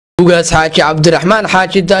Ugaas Xaaji Cabdiraxmaan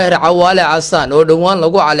Xaaji Daahir Cawaale Casaan oo dhawaan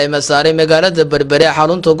lagu caleema saaray magaalada Berbere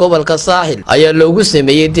xarunta gobolka Saaxil ayaa loogu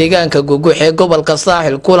sameeyay deegaanka Gugux ee gobolka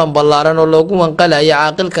Saaxil kulan ballaaran oo loogu wanqalay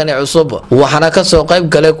caaqilkani cusub waxaana ka soo qayb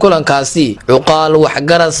galay kulankaasi cuqaal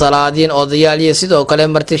waxgarad salaadiin odayaal iyo sidoo kale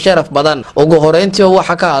marti sharaf badan ugu horeyntii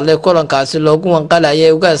waxa ka hadlay kulankaasi loogu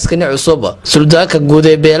wanqalay ugaaskani cusub suldaanka guud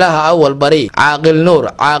ee beelaha awal bari caaqil Nuur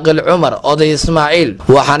caaqil Cumar oday Ismaaciil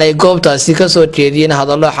waxaana goobtaasi ka soo jeediyeen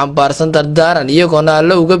hadallo xambaarsan dardaaran iyagoona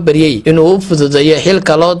alla uga bariyay inuu u fududeeyo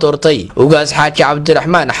xilka loo doortay Ugaas Xaaji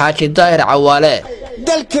Cabdiraxmaan Xaaji Daahir Cawaale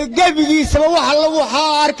dalka gabigiisa waxa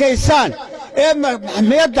arkaysaan ee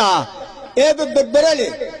maxmiyada ee Berbere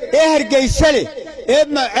ee Hargeysa ee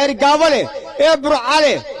Cergaabale ee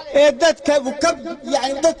Burcale ee dadka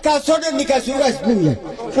dadka soo dhanikaas ugaas buuya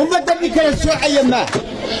ummadda kala soocaya ma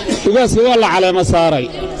ugaas waa la caleema saaray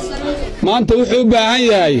maanta wuxuu u baahan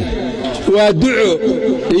yahay waa duco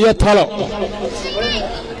iyo talo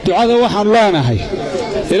ducada waxaan leenahay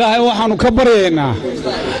ilaahay waxaanu ka baryaynaa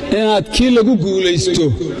inaad kii lagu guulaysto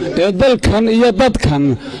ee dalkan iyo dadkan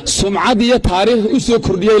sumcad iyo taariikh u soo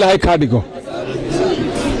kordhiyo ilaahay ka dhigo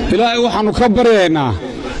ilaahay waxaanu ka baryaynaa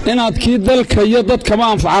inaad kii dalka iyo dadka ma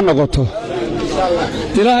anfaca noqoto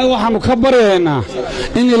ilaahay waxaanu ka baryaynaa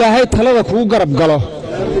in ilaahay talada kugu garab galo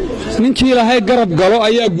ninkii ilaahay garab galo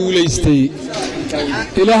ayaa guulaystay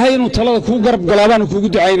ilaahay inuu talada kugu garab galo baan kugu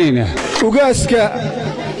ducaynaynaa ugaaska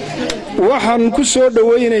waxaan ku soo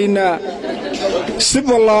dhawaynaynaa si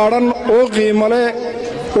ballaaran oo qiimo leh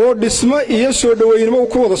oo dhismo iyo soo dhawaynimo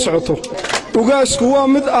ku wada socoto ugaasku waa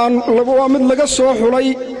mid laga soo xulay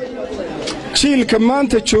jiilka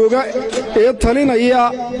maanta jooga ee talinaya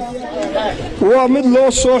waa mid loo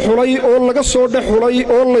soo xulay oo laga soo dhaxulay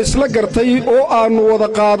oo la isla gartay oo aanu wada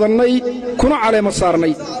qaadannay kuna caleema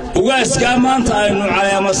saarnay ugaaska maanta aynu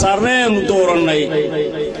caleema saarnay aanu doorannay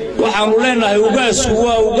waxaanu leenahay ugaasku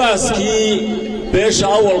waa ugaaskii beesha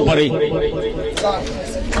awal bari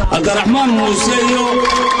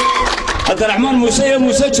Cabdiraxmaan Muuse iyo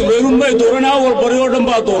Muuse Jibril may dooran awal bari oo dhan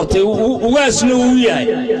baa doortay ugaasna uu yahay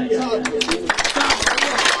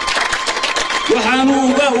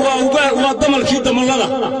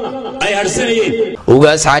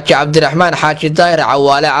Ugaas Xaaji Cabdiraxmaan Xaaji Daahir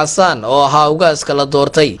Cawaale Casaan oo ahaa ugaaska la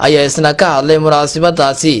doortay ayaa isna ka hadlay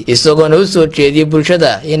munaasabadaasi isagoona u soo jeediyay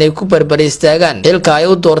bulshada inay ku barbar istaagaan xilka ay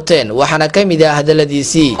u doorteen waxaana ka mid ah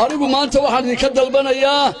hadaladiisii anigu maanta waxaan idinka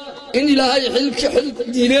dalbanayaa in ilaahay xil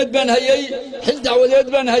diineed baan hayay xil dacwadeed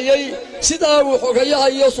baan hayay sidaa uu xogayaha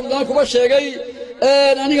iyo suldaankuba sheegay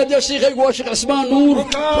aniga dee sheekaygu waa Sheekh Cismaan Nuur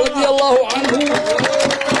radiyallahu anhu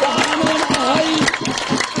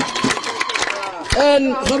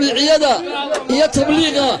rabiiciyada iyo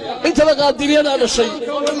tabliiqa intaba qaadiriyada dhashay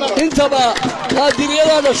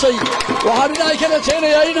waxaan ilaahay ka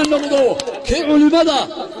rajaynayaa inaan noqdo kii culimada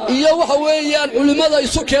iyo waxa weeyaan culimada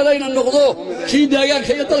isu keenay inaan noqdo kii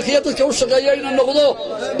deegaanka iyo dalka iyo dadka u shaqeeya inaan noqdo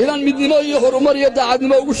inaan midnimo iyo horumar iyo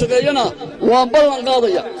daacadnimo ugu shaqeeyana waan ballan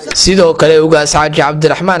qaadaya sidoo kale Ugaas Xaaji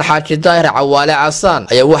Cabdiraxmaan Xaaji Daahir Cawaale Casaan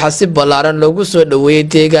ayaa waxa si ballaaran loogu soo dhaweeyay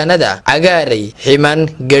deegaanada Cagaaray Ximan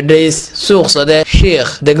Gadhays Suuqsade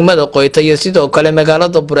Sheekh degmada Qoyta iyo sidoo kale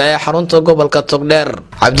magaalada Burco xarunta gobolka Togdheer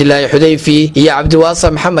Cabdilaahi Xudayfi iyo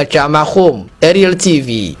Cabdiwaasa Maxamed Jaamac Khuum Ariel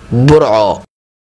TV Burco